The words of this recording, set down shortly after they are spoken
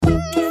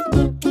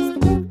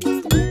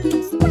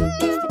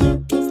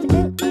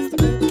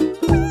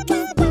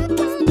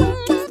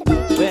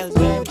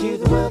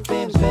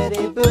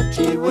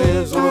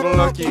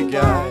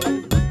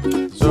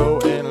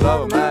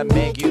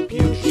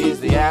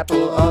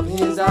of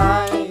his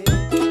eye.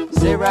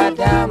 Sit right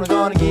down, we're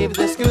gonna give you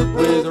the scoop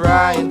with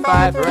Ryan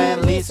Pfeiffer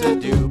and Lisa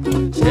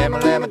Doop.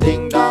 Stammer,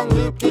 ding dong,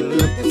 loop de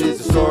loop. This is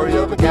the story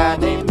of a guy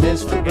named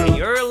Mr. Boop.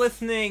 You're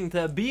listening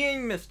to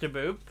Being Mr.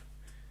 Boop.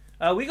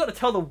 We gotta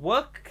tell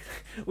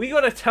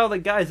the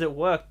guys at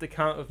work to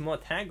come up with more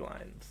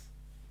taglines.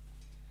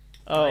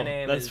 Oh, My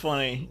name that's is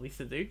funny.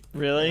 Lisa Doop.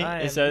 Really?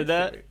 I It am said Mr.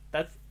 that? Doop.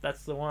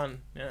 That's the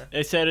one. Yeah.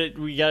 It said it.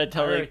 We gotta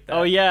tell I it. wrote that.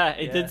 Oh yeah,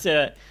 it Yeah. did say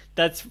that.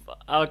 That's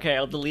okay.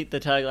 I'll delete the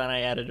tagline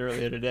I added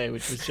earlier today,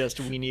 which was just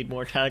 "We need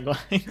more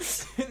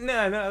taglines."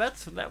 no,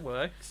 that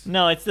works.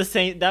 No, it's the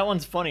same. That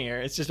one's funnier.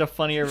 It's just a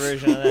funnier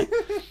version of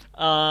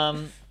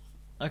that.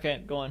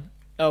 Okay, go on.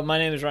 Oh, my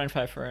name is Ryan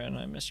Pfeiffer, and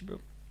I'm Mr.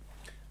 Boop.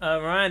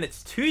 Ryan,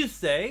 it's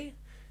Tuesday,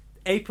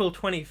 April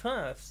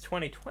 21st,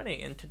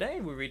 2020, and today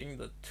we're reading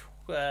the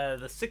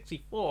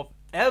 64th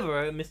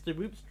ever Mr.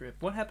 Boop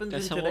strip. What happens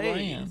That's in how old I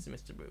today's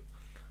Mr. Boop?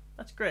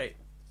 That's great.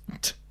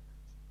 What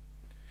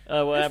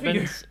Good for you.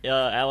 happens?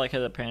 Alec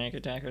has a panic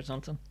attack or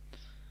something.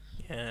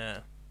 Yeah.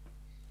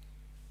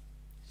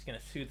 He's gonna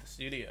sue the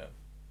studio.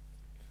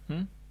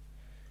 Hmm?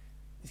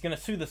 He's gonna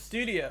sue the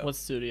studio. What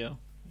studio?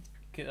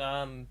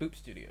 Boop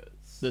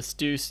Studios. The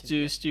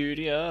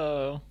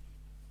studio.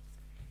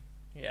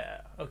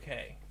 Yeah,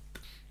 okay.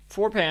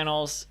 4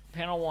 panels.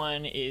 Panel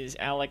 1 is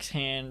Alec's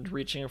hand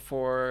reaching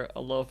for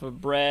a loaf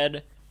of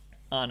bread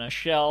on a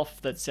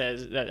shelf that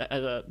says that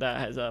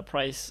has a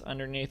price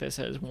underneath that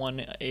says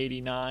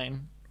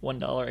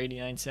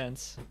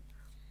 $1.89,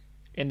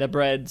 and the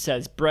bread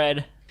says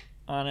bread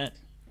on it.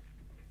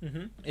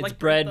 Mm-hmm. It's Like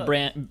bread does.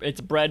 brand.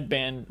 It's bread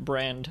brand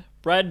bread.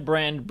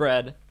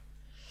 Bread.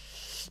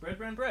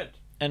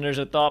 And there's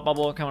a thought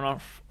bubble coming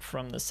off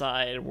from the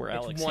side where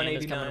It's Alec's hand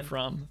is coming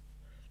 $1.89.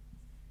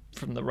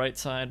 from the right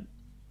side.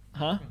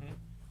 Huh? Mm-hmm.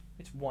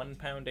 It's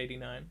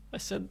 £1.89. I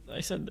said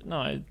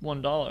no.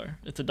 $1.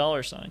 It's a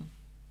dollar sign.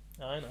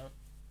 I know.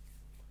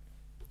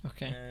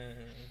 Okay.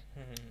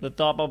 The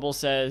thought bubble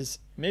says,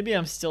 "Maybe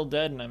I'm still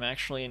dead and I'm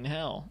actually in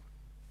hell."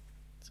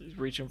 So he's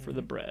reaching for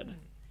the bread.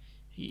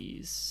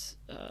 He's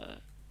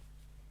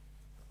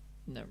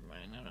never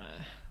mind.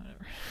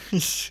 Whatever. I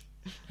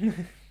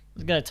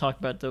was gonna talk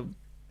about the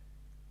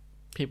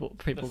people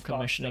The Sparks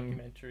commissioning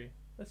documentary.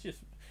 Let's just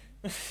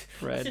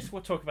bread.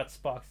 we'll talk about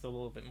Sparks a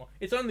little bit more.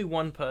 It's only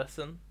one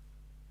person,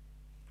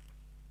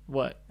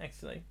 What?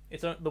 actually.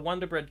 The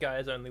Wonder Bread guy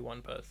is only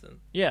one person.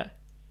 Yeah.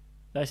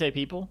 Did I say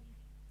people?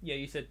 Yeah,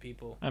 you said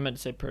people. I meant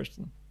to say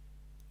person.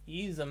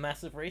 He's a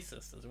massive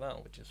racist as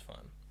well, which is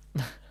fun.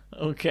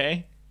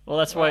 Okay. Well,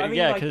 that's Well, why. I mean,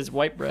 yeah, like- because it's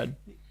white bread.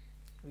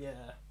 Yeah.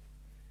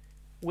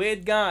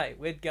 Weird guy.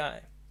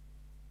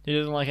 He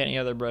doesn't like any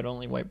other bread,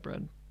 only white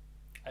bread.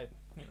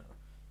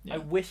 Yeah. I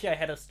wish I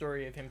had a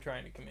story of him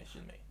trying to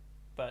commission me,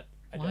 but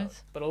I What?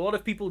 don't. But a lot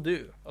of people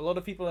do. A lot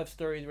of people have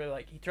stories where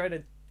like he tried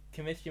to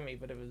commission me,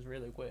 but it was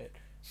really weird.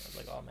 I was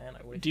like, oh man,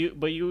 I wish. Do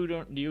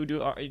you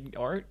do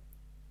art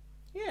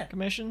Yeah.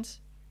 commissions?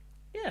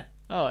 Yeah.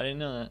 Oh, I didn't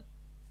know that.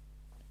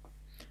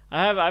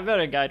 I've got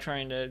a guy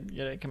trying to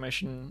get a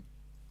commission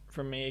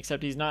from me,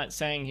 except he's not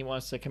saying he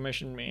wants to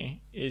commission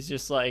me. He's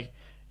just like,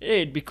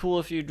 "Hey, it'd be cool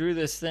if you drew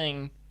this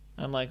thing."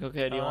 I'm like,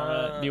 "Okay, do you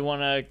want to Do you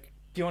want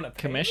to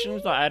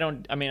commissions?" I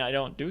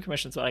don't do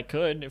commissions, but I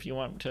could if you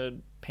want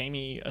to pay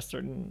me a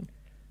certain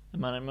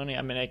amount of money.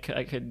 I mean, I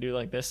could do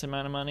like this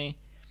amount of money.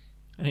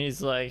 And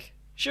he's like,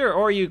 "Sure,"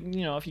 or you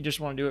if you just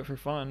want to do it for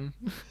fun.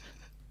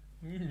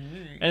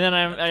 Mm-hmm. And then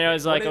I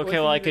was like, What "Okay,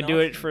 well, I if could you do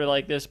even it for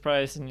like this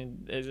price,"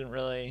 and it isn't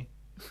really.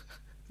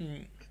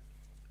 Mm.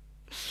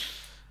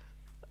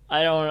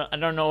 I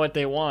don't know what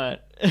they want.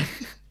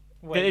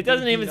 Wait, It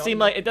doesn't do you even not seem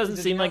know- like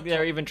does he like not they're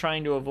talk- even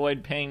trying to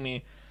avoid paying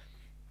me.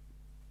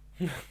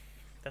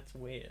 That's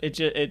weird. It's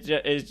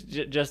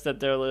just that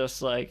they're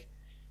just like,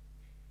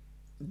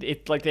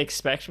 it's like they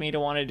expect me to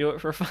want to do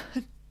it for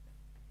fun.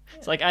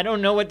 It's like, I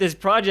don't know what this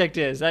project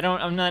is.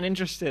 I'm not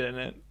interested in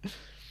it.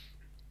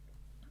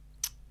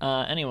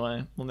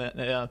 Anyway, well,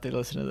 if they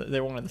listen to that,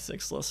 they're one of the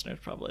 6 listeners.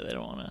 Probably they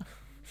don't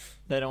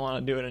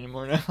want to do it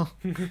anymore now.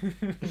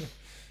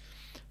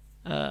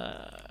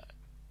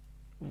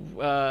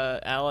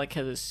 Alec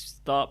has his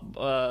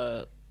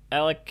thought.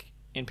 Alec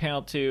in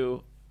panel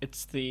 2.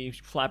 It's the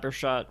flapper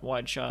shot,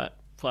 wide shot,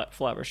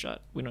 flapper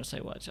shot. We don't say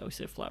wide shot. We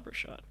say flapper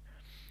shot.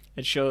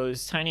 It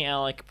shows tiny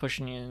Alec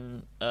pushing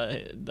in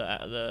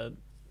the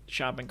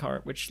shopping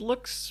cart, which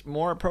looks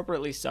more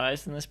appropriately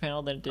sized in this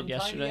panel than it did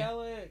yesterday.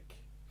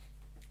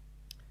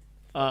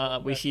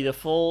 We see the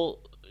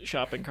full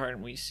shopping cart,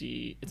 and we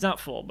see it's not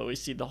full, but we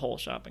see the whole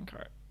shopping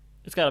cart.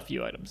 It's got a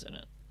few items in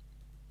it.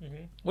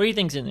 Mm-hmm. What do you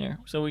think's in there?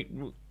 So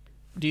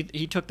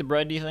he took the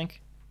bread? Do you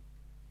think?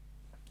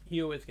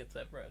 He always gets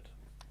that bread.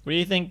 What do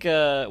you think?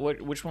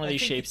 Which one of I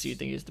these think shapes do you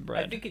think is the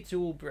bread? I think it's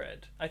all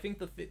bread. I think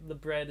the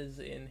bread is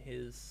in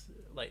his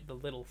like the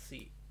little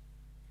seat.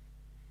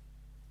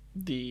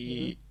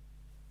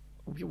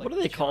 What Like do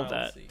they the call child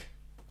that? seat.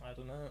 I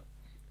don't know.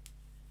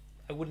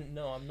 I wouldn't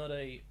know. I'm not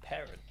a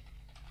parent.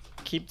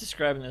 Keep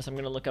describing this. I'm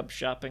gonna look up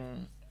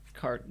shopping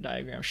cart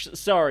diagram.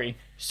 Sorry.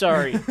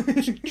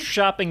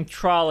 Shopping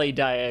trolley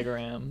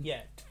diagram.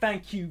 Yeah,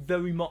 Thank you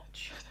very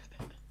much.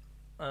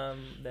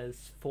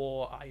 There's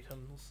 4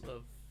 items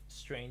of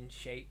strange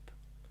shape.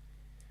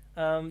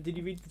 Did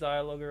you read the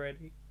dialogue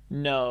already?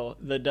 No,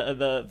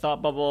 the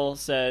thought bubble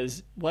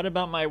says, "What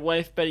about my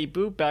wife Betty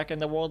Boop back in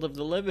the world of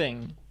the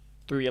living?"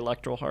 3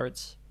 electral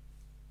hearts.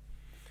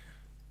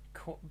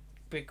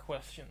 Big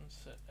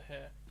questions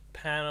here.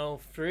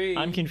 Panel 3.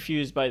 I'm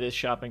confused by this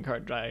shopping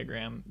cart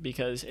diagram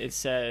because it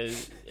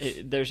says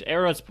there's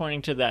arrows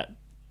pointing to that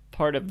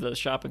part of the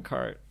shopping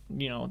cart,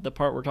 you know, the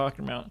part we're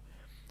talking about,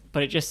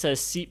 but it just says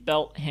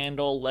seatbelt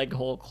handle leg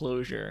hole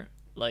closure.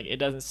 Like, it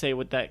doesn't say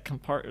what that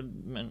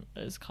compartment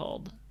is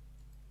called.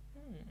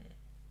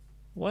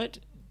 What?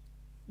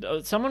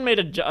 Someone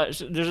made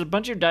there's a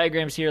bunch of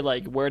diagrams here,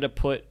 like where to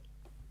put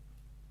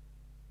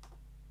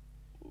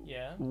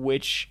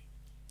which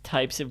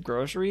types of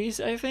groceries,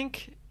 I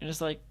think. And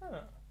it's like...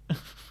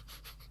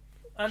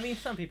 I mean,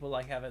 some people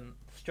like having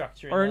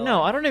structure in Or their no,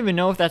 life. I don't even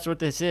know if that's what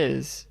this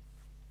is.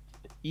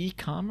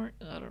 E-commerce?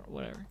 I don't know,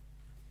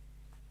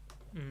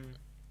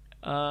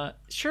 whatever.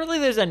 Surely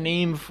there's a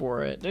name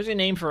for it. There's a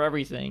name for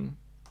everything.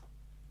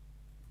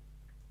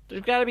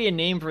 There's got to be a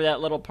name for that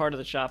little part of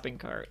the shopping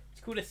cart.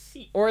 It's called a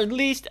seat. Or at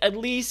least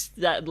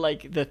that,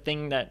 like, the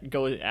thing that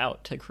goes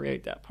out to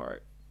create that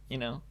part, you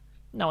know?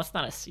 No, it's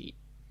not a seat.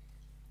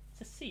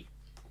 It's a seat.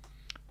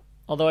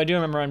 Although I do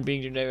remember on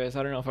Being Jim Davis,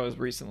 I don't know if it was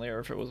recently or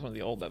if it was one of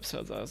the old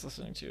episodes I was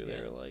listening to.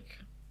 They were like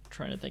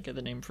trying to think of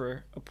the name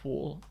for a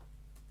pool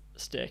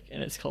stick,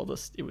 and it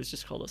was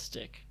just called a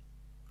stick.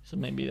 So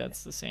maybe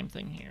that's the same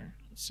thing here.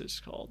 It's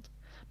just called.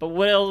 But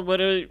what else?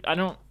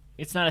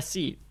 It's not a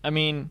seat. I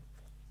mean,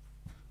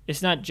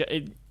 it's not.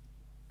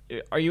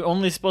 Are you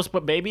only supposed to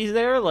put babies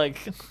there? Like,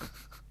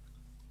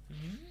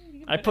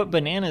 I put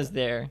bananas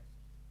there.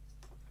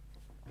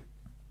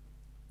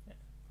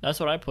 That's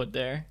what I put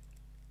there.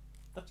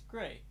 That's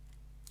great.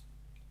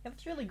 Yeah,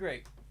 that's really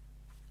great.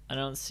 I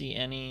don't see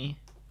any.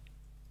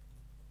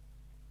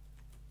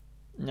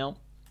 Nope.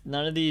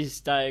 None of these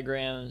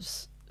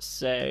diagrams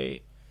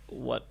say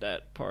what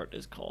that part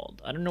is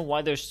called. I don't know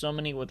why there's so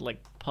many with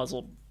like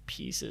puzzle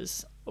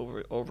pieces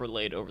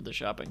overlaid over the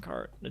shopping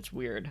cart. It's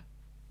weird.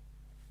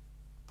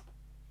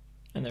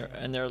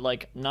 And they're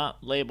like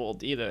not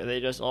labeled either. They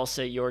just all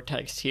say your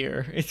text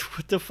here. It's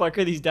what the fuck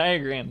are these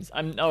diagrams?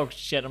 I'm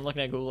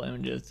looking at Google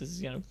Images. This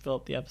is gonna fill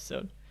up the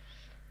episode.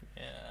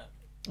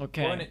 Yeah.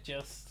 Okay. Won't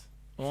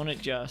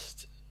it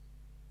just?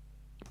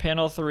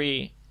 Panel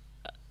 3,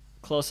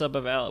 close up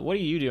of Alec. What are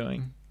you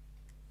doing?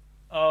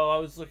 Oh, I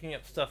was looking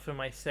up stuff for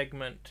my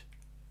segment.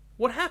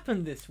 What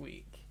happened this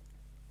week?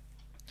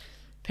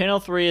 Panel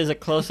 3 is a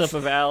close up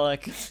of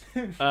Alec.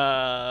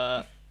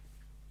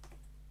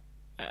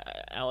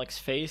 Alec's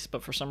face,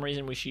 but for some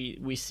reason we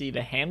see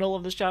the handle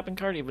of the shopping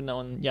cart, even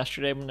though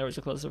yesterday when there was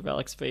a close up of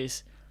Alec's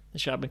face, the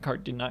shopping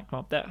cart did not come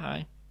up that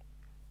high.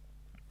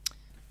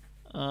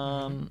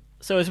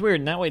 So it's weird.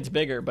 In that way, it's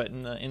bigger, but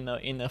in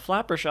the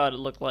flapper shot, it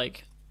looked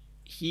like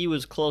he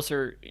was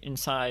closer in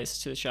size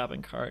to the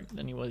shopping cart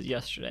than he was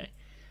yesterday.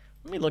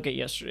 Let me look at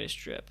yesterday's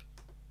strip.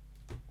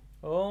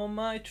 Oh,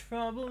 my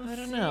troubles. I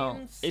don't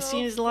know. It so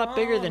seems a lot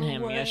bigger than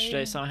him away.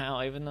 yesterday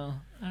somehow, even though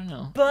I don't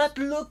know. But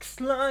looks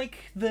like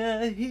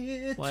they're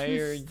here Why to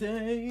are-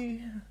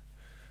 stay.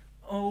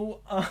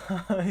 Oh,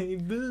 I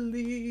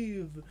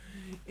believe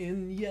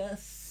in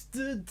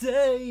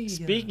yesterday.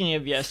 Speaking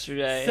of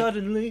yesterday,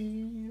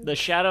 Suddenly, the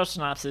shadow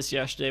synopsis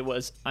yesterday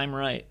was "I'm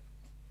right."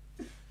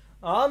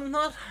 I'm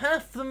not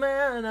half the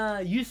man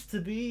I used to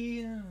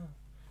be.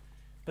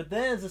 But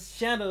there's a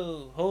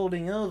shadow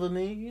holding over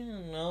me.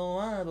 Oh,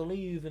 I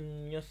believe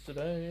in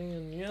yesterday.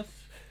 And yes,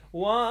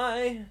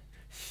 why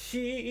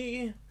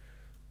she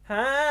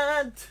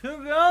had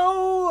to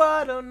go,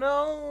 I don't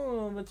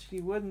know. But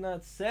she would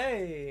not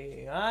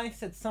say. I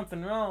said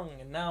something wrong,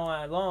 and now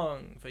I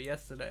long for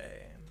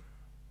yesterday.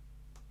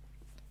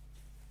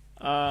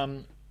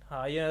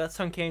 Yeah, that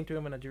song came to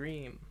him in a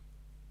dream.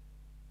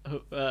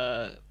 Paul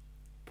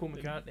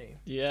McCartney.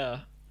 Yeah.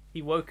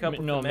 He woke up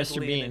with No, the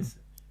Mr. medley Bean. in his...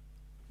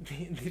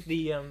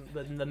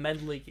 The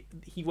medley.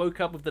 He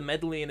woke up with the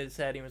medley in his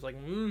head. He was like,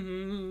 Let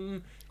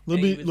And he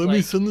me was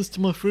like- send this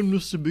to my friend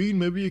Mr. Bean.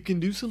 Maybe you can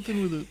do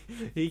something with it.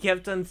 He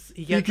kept on.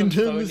 He He kept can on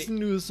turn phoning- this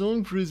into a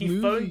song for his He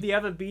movie. phoned the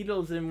other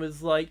Beatles and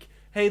was like,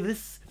 "Hey, do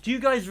you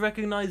guys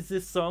recognize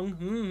this song?"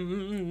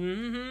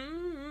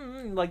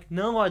 Like,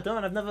 no, I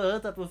don't. I've never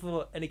heard that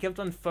before. And he kept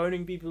on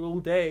phoning people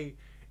all day.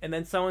 And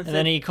then someone And said,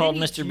 then he called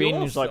 "Maybe it's Mr. Bean and your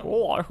he was like, song."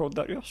 "Oh, I heard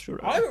that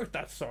yesterday. I wrote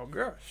that song,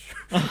 yes.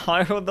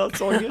 I heard that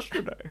song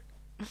yesterday."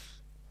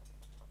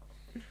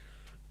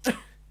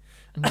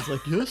 And he's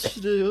like,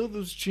 yesterday, oh,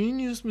 that's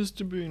genius,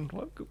 Mr. Bean.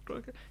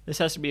 This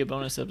has to be a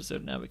bonus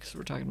episode now because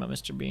we're talking about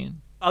Mr.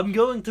 Bean. I'm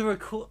going to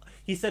record.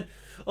 He said,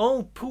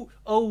 "Oh,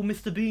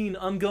 Mr. Bean,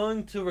 I'm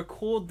going to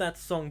record that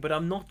song, but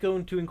I'm not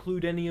going to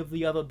include any of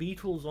the other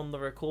Beatles on the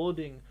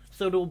recording.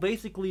 So it'll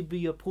basically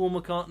be a Paul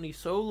McCartney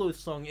solo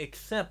song,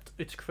 except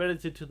it's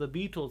credited to the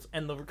Beatles,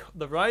 and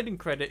the writing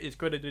credit is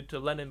credited to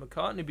Lennon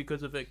McCartney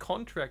because of their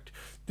contract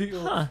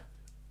deal." Huh.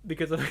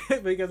 because of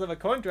because of a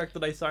contract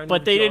that I signed.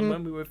 But with they John when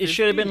didn't. we were It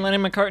should have been 15.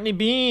 Lennon McCartney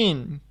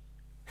Bean.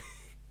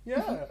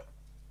 Yeah.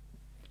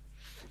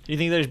 Do you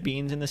think there's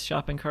beans in this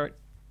shopping cart?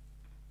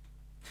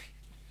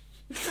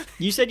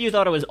 You said you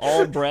thought it was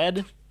all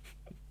bread?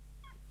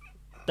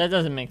 That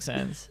doesn't make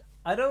sense.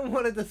 I don't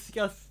want to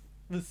discuss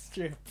the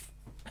strip.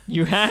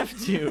 You have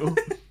to.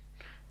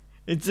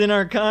 It's in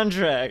our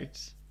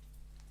contract.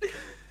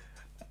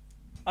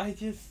 I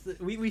just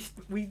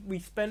we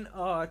spent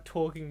our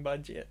talking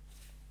budget.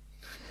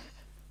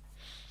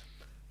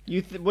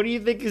 What do you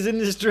think is in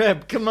the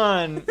strip? Come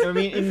on. I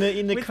mean,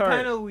 in the Which cart.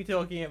 panel are we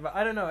talking about?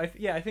 I don't know. I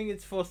think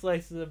it's 4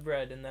 slices of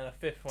bread and then a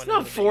fifth one. It's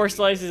not 4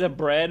 slices of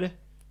bread.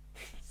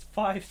 It's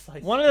 5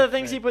 slices. One of the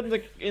things he put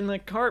in the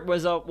cart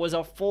was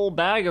a full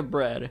bag of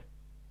bread.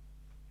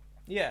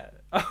 Yeah.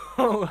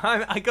 Oh,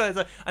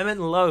 I meant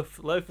loaf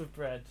of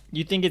bread.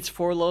 You think it's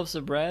 4 loaves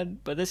of bread?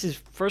 But this is,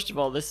 first of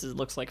all,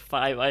 looks like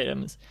 5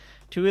 items.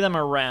 2 of them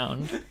are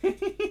round.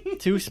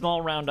 2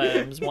 small round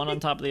items, one on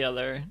top of the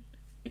other.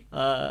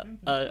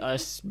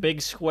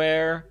 Big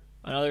square,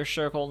 another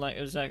circle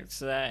next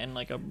to that, and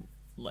like a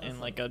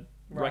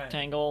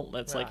rectangle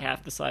that's like Ryan.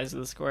 half the size of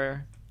the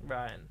square.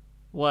 Ryan,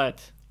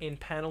 What? in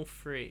panel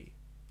 3,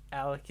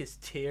 Alec is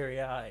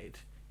teary-eyed,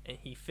 and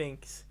he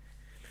thinks,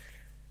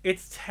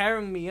 "It's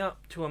tearing me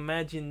up to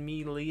imagine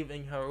me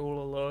leaving her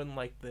all alone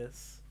like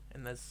this."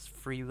 And there's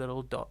 3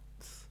 little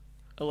dots.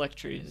 In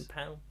Electries.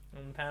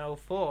 panel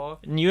 4,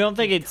 And you don't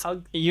think he it's?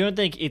 tugs- You don't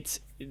think it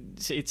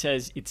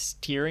says it's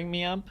tearing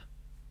me up?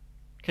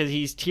 Because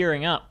he's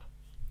tearing up.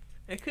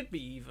 it could be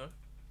either.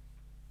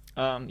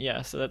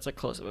 Yeah. So that's a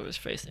close up of his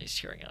face, and he's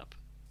tearing up,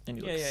 and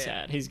he Yeah, looks yeah, yeah.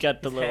 sad. He's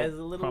got the His hair's a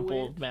little little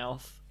crumpled weird.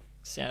 mouth,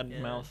 sad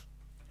Yeah. mouth.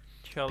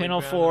 Charlie Panel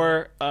Brown.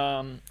 4,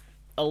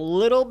 a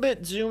little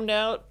bit zoomed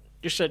out,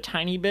 just a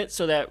tiny bit,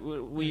 so that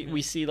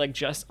we see like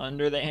just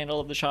under the handle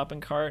of the shopping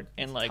cart,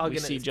 and like we tugging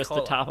at see his just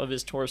collar. the top of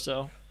his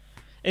torso.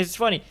 It's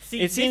funny. See,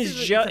 It this seems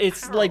is a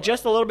it's parallel. like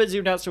just a little bit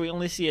zoomed out, so we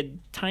only see a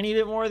tiny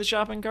bit more of the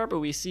shopping cart, but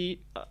we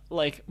see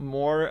like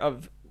more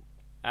of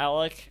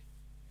Alec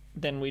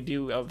than we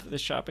do of the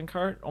shopping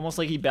cart. Almost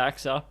like he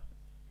backs up,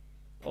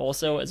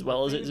 also as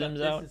well as it Think about zooms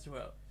this out. as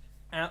well.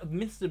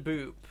 Mr.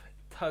 Boop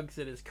tugs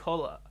at his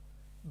collar,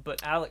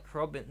 but Alec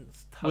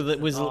Robbins tugs With at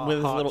his our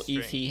little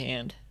heartstrings. ET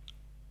hand.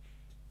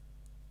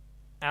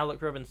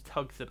 Alec Robbins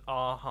tugs at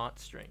our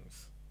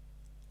heartstrings.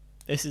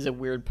 This is a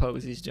weird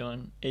pose he's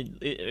doing.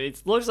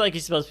 It looks like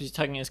he's supposed to be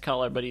tugging his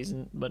collar, but he's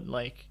not.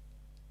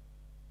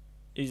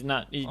 He's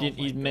my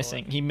God.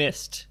 missing. He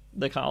missed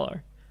the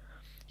collar.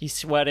 He's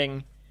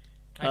sweating,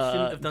 I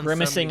shouldn't have done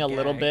grimacing so a many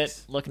little bit,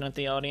 gags. looking at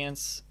the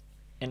audience,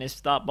 and his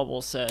thought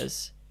bubble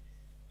says,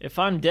 "If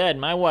I'm dead,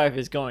 my wife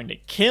is going to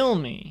kill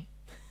me."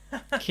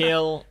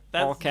 Kill,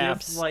 That's all just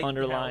caps, like how-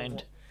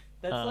 underlined.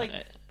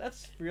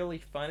 That's really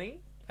funny.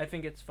 I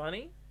think it's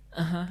funny.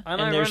 Uh-huh.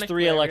 And there's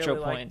 3 Unironically, I electro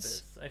really like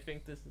points. this. I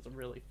think this is a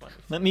really funny.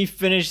 Let me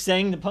finish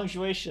saying the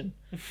punctuation.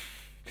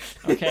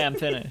 Okay, I'm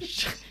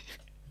finished.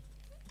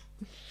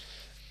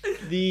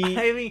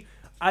 I mean,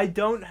 I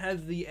don't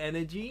have the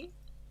energy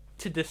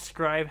to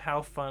describe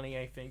how funny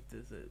I think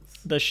this is.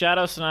 The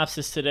shadow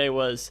synopsis today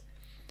was,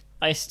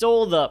 I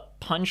stole the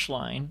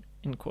punchline,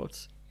 in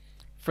quotes,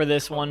 for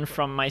this one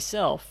from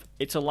myself.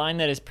 It's a line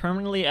that is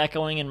permanently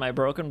echoing in my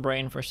broken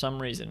brain for some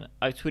reason.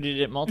 I've tweeted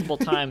it multiple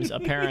times,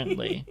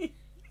 apparently.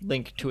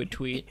 Link to a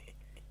tweet.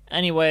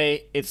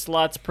 Anyway, it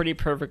slots pretty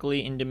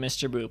perfectly into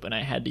Mr. Boop, and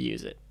I had to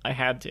use it. I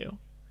had to.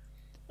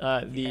 The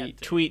had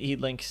to. tweet he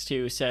links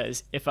to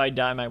says, if I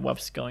die, my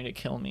wife's going to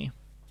kill me.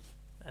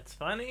 That's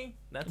funny.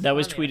 That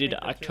was funny. I tweeted think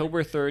that's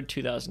October 3rd,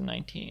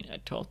 2019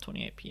 at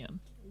 12:28 p.m.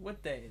 Really...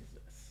 What day is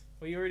this?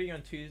 Were you already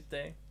on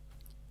Tuesday?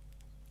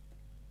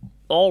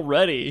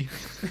 Already?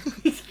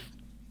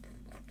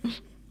 Do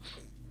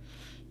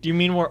you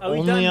mean we're Are we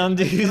only done? on Can I end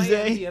the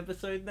Tuesday?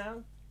 episode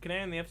now? Can I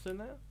end the episode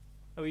now?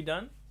 Are we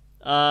done?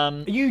 Are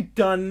Are you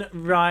done,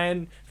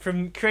 Ryan,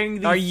 from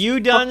creating these you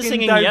done fucking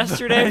singing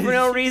Yesterday for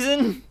no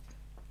reason?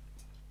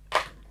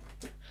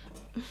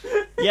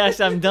 Yes,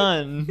 I'm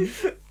done.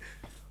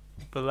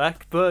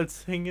 Blackbird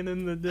singing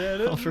in the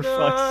dead of Oh, for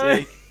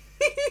night. fuck's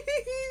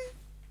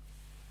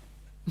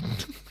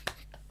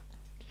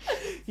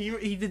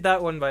he did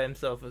that one by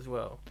himself as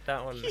well.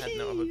 That one had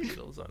no other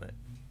Beatles on it.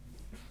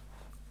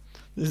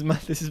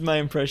 This is my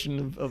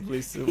impression of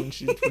Lisa when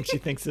she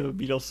thinks of a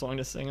Beatles song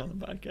to sing on the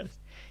podcast.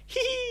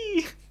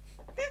 Hee.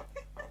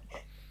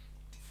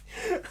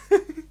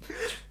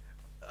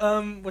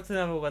 What's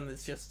another one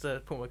that's just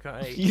Paul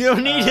McCartney? You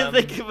don't need to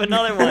think of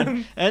another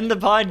one. End the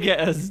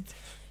podcast.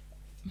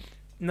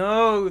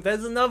 No,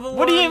 there's another one.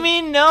 What do you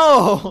mean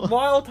no?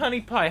 Wild Honey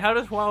Pie. How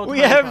does Wild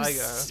We Honey have Pie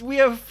go? we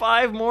have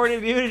 5 more to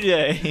do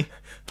today.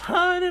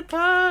 Honey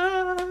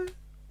Pie.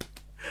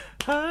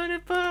 Honey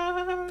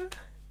Pie.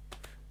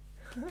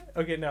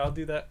 Okay, no, I'll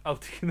do that. I'll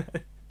do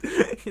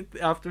that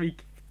after we.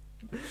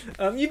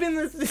 You've been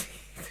listening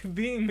to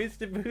Being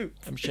Mr. Boop.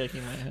 I'm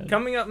shaking my head.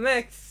 Coming up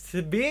next,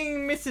 Being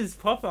Mrs.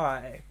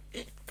 Popeye.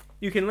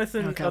 You can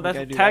listen. Oh, God, we that's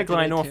gotta do that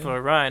tagline today, too.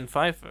 author Ryan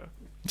Pfeiffer.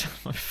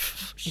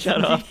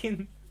 Shut up. You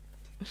can,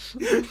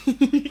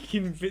 You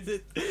can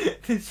visit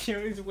the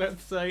show's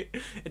website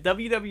at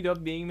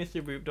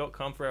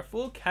www.beingmrboop.com for our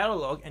full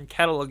catalog, and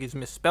catalog is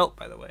misspelt,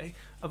 by the way,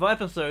 of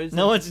episodes.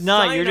 No, and it's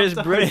not. sign You're up just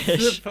to host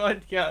British. the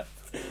podcast.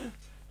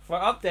 For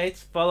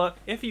updates, follow.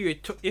 If you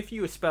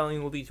were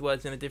spelling all these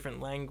words in a different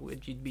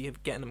language, you'd be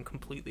getting them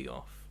completely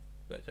off.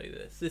 I'll tell you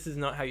this. This is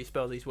not how you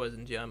spell these words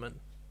in German.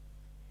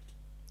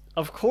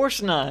 Of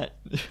course not.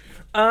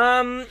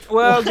 Well,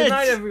 What? good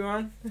night,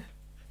 everyone.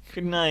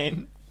 Good night.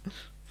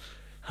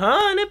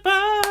 Honey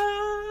pie.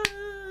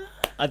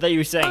 I thought you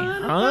were saying,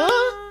 huh?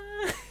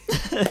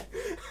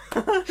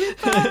 Honey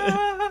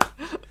pie.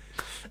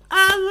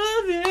 I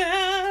love you.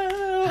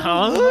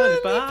 Honey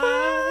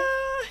pie.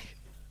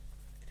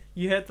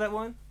 You heard that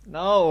one?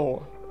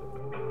 No.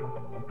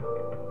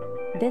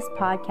 This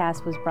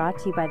podcast was brought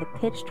to you by the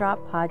Pitch Drop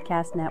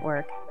Podcast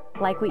Network.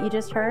 Like what you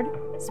just heard?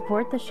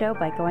 Support the show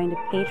by going to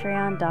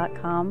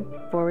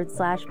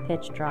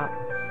patreon.com/pitchdrop.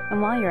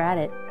 And while you're at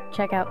it,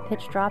 check out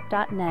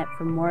pitchdrop.net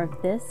for more of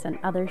this and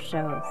other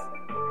shows.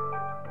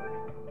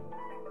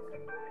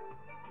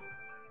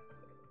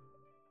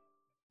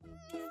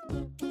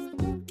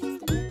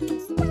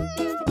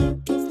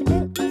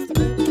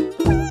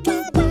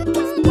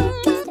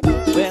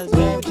 Well, it's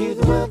married to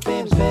the world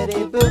famous Betty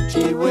Boop.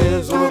 Gee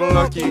whiz, what a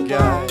lucky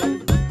guy.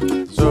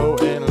 So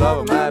in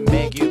love, I might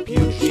make you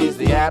puke. She's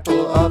the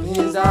apple of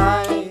his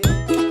eye.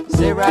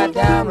 Sit right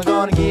down, we're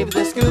gonna give you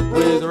the scoop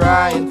with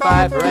Ryan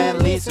Pfeiffer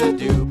and Lisa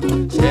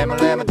Doop. Stammer,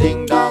 lamma,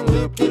 ding dong,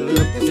 loop de loop.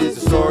 This is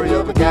the story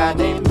of a guy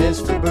named